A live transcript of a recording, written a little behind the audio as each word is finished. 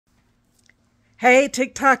Hey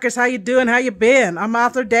TikTokers, how you doing? How you been? I'm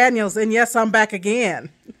Arthur Daniels, and yes, I'm back again.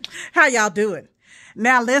 How y'all doing?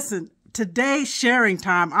 Now listen, today's sharing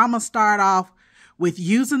time, I'm gonna start off with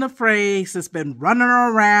using a phrase that's been running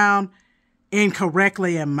around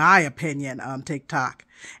incorrectly, in my opinion, on TikTok.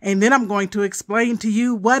 And then I'm going to explain to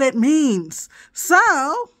you what it means.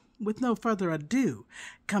 So, with no further ado,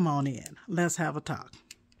 come on in. Let's have a talk.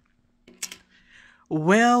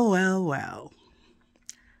 Well.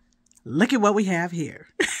 Look at what we have here.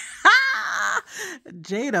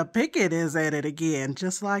 Jada Pickett is at it again,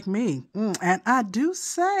 just like me. And I do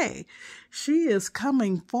say she is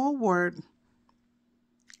coming forward.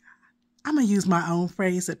 I'm going to use my own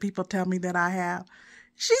phrase that people tell me that I have.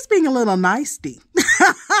 She's being a little nicey.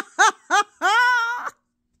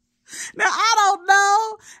 Now, I don't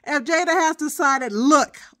know if Jada has decided,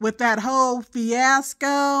 look, with that whole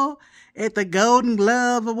fiasco at the Golden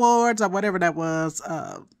Glove Awards or whatever that was,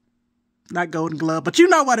 not Golden Glove, but you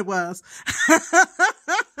know what it was.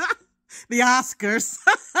 The Oscars.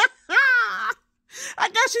 I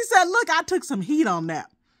guess she said, look, I took some heat on that.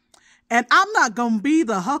 And I'm not going to be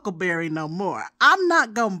the Huckleberry no more. I'm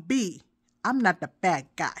not the bad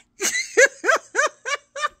guy.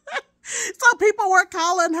 So people were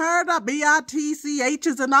calling her the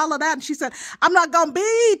BITCHs and all of that. And she said, I'm not going to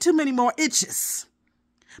be too many more itches.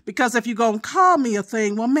 Because if you're going to call me a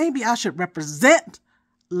thing, well, maybe I should represent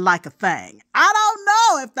like a thing. I don't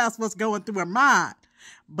know if that's what's going through her mind,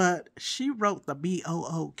 but she wrote the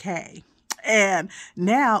BOOK, and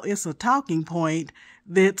now it's a talking point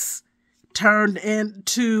that's turned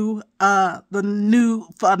into the new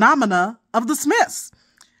phenomena of the Smiths.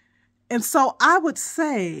 And so I would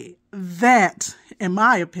say that, in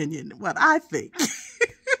my opinion, what I think,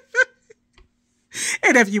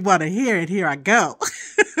 and if you want to hear it, here I go.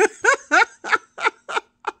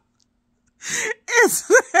 Is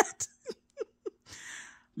that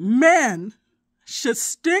men should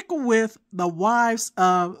stick with the wives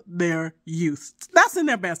of their youth. That's in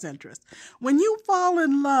their best interest. When you fall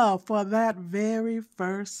in love for that very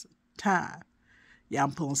first time, yeah,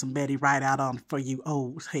 I'm pulling some Betty Wright out on for you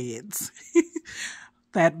old heads.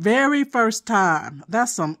 That very first time,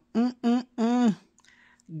 that's some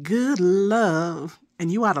good love.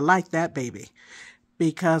 And you ought to like that, baby.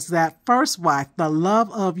 Because that first wife, the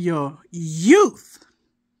love of your youth,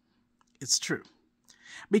 it's true.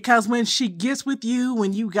 Because when she gets with you,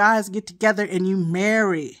 when you guys get together and you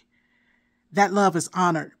marry, that love is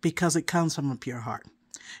honored because it comes from a pure heart.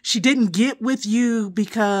 She didn't get with you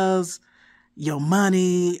because your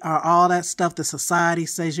money or all that stuff that society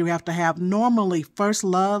says you have to have. Normally, first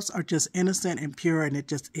loves are just innocent and pure, and it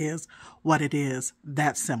just is what it is.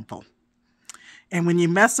 That simple. And when you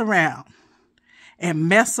mess around and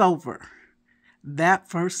mess over that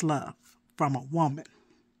first love from a woman,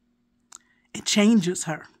 it changes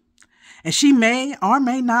her. And she may or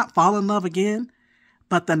may not fall in love again,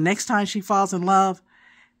 but the next time she falls in love,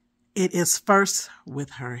 it is first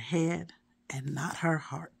with her head and not her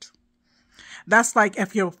heart. That's like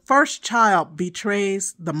if your first child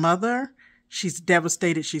betrays the mother, she's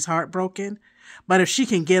devastated, she's heartbroken. But if she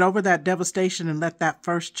can get over that devastation and let that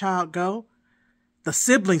first child go, the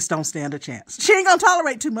siblings don't stand a chance. She ain't gonna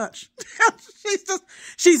tolerate too much.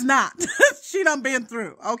 She's not. She done been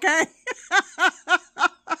through, okay?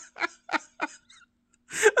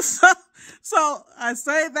 So I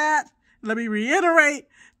say that, let me reiterate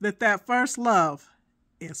that first love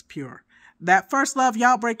is pure. That first love,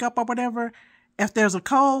 y'all break up or whatever, if there's a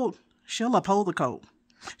code, she'll uphold the code.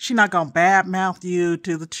 She's not gonna badmouth you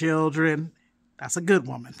to the children. That's a good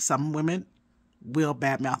woman. Some women will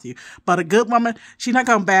badmouth you. But a good woman, she's not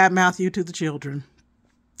going to badmouth you to the children.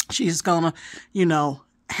 She's going to,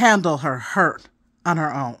 handle her hurt on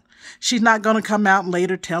her own. She's not going to come out and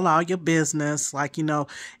later tell all your business. Like,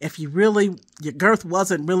 if your girth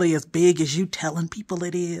wasn't really as big as you telling people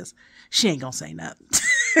it is, she ain't going to say nothing.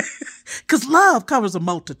 Because love covers a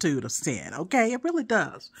multitude of sin, okay? It really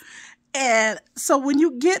does. And so when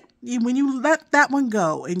you let that one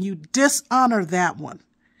go and you dishonor that one,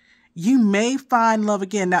 you may find love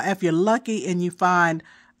again. Now, if you're lucky and you find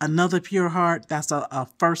another pure heart, that's a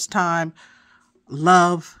first time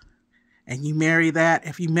love, and you marry that.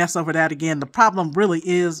 If you mess over that again, the problem really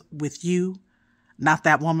is with you, not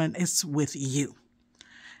that woman. It's with you.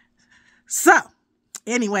 So,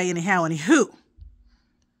 anywho,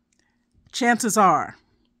 chances are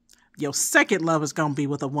your second love is going to be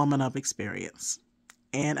with a woman of experience.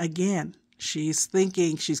 And again, she's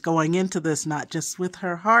thinking she's going into this not just with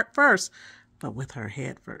her heart first, but with her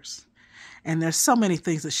head first. And there's so many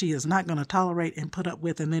things that she is not going to tolerate and put up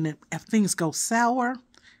with. And then if things go sour,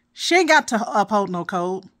 she ain't got to uphold no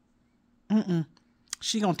code.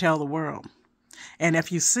 She gonna tell the world. And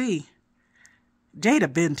if you see,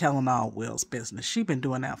 Jada been telling all Will's business. She been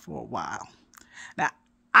doing that for a while. Now,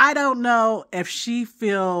 I don't know if she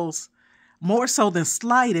feels more so than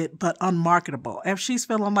slighted, but unmarketable. If she's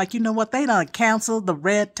feeling like, you know what, they done canceled the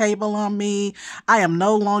red table on me. I am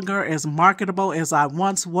no longer as marketable as I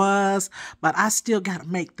once was, but I still got to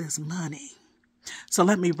make this money. So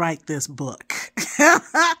let me write this book.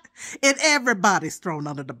 And everybody's thrown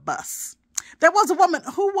under the bus. There was a woman,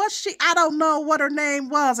 who was she? I don't know what her name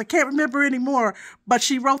was. I can't remember anymore. But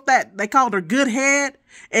she wrote that, they called her Good Head.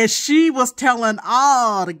 And she was telling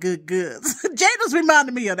all the good goods. Jada's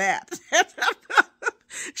reminded me of that.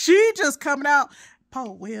 She just coming out,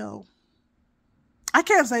 Poor Will. I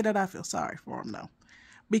can't say that I feel sorry for him, though.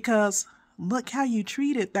 Because look how you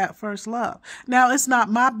treated that first love. Now, it's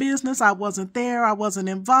not my business. I wasn't there. I wasn't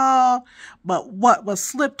involved. But what was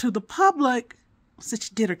slipped to the public was that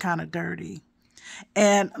you did her kind of dirty.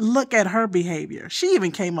 And look at her behavior. She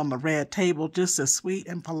even came on the red table just as sweet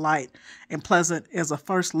and polite and pleasant as a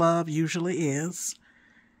first love usually is.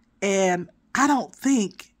 And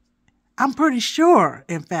I'm pretty sure,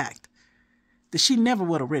 in fact, that she never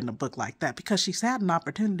would have written a book like that because she's had an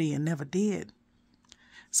opportunity and never did.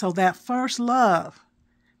 So that first love,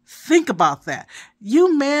 think about that.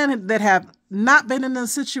 You men that have not been in a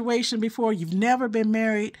situation before, you've never been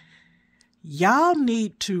married, y'all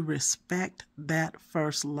need to respect that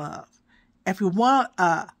first love. If you want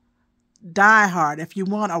a diehard, if you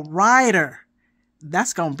want a rider,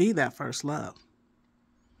 that's going to be that first love.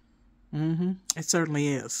 It certainly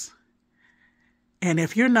is. And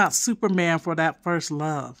if you're not Superman for that first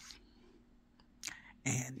love,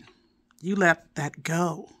 and you let that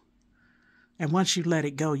go, and once you let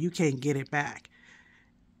it go, you can't get it back.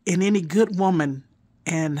 And any good woman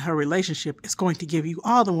and her relationship is going to give you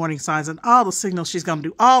all the warning signs and all the signals. She's going to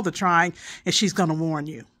do all the trying, and she's going to warn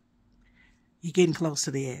you. You're getting close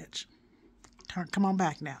to the edge. Come on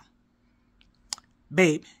back now.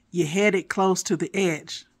 Babe, you're headed close to the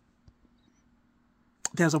edge.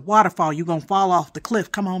 There's a waterfall. You're going to fall off the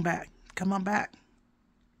cliff. Come on back. Come on back.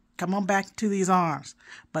 Come on back to these arms.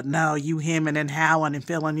 But no, you hemming and howling and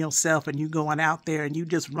feeling yourself, and you going out there and you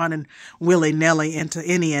just running willy-nilly into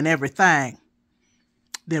any and everything.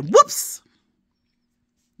 Then whoops,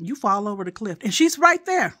 you fall over the cliff. And she's right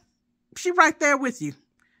there. She's right there with you.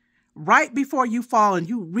 Right before you fall, and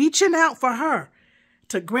you reaching out for her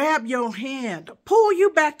to grab your hand, pull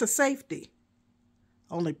you back to safety.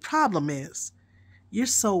 Only problem is, you're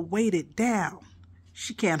so weighted down,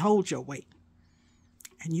 she can't hold your weight.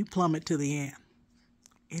 And you plummet to the end.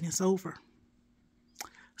 And it's over.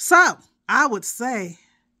 So, I would say,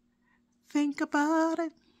 think about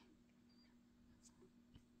it.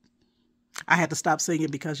 I had to stop singing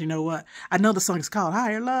because you know what? I know the song is called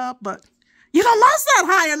Higher Love, but you done lost that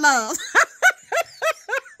higher love.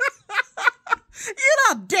 You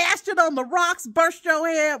done dashed it on the rocks, burst your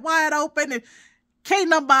head wide open, and can't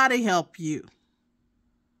nobody help you.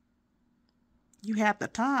 You had the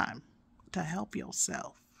time to help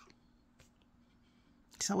yourself.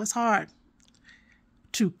 So it's hard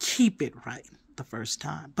to keep it right the first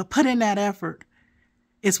time. But put in that effort.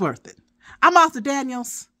 It's worth it. I'm Arthur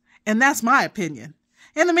Daniels. And that's my opinion.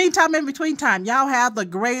 In the meantime, in between time, y'all have the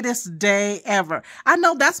greatest day ever. I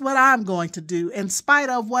know that's what I'm going to do. In spite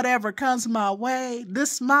of whatever comes my way,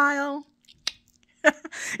 this smile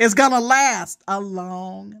is going to last a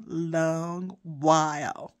long, long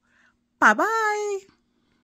while. Bye-bye.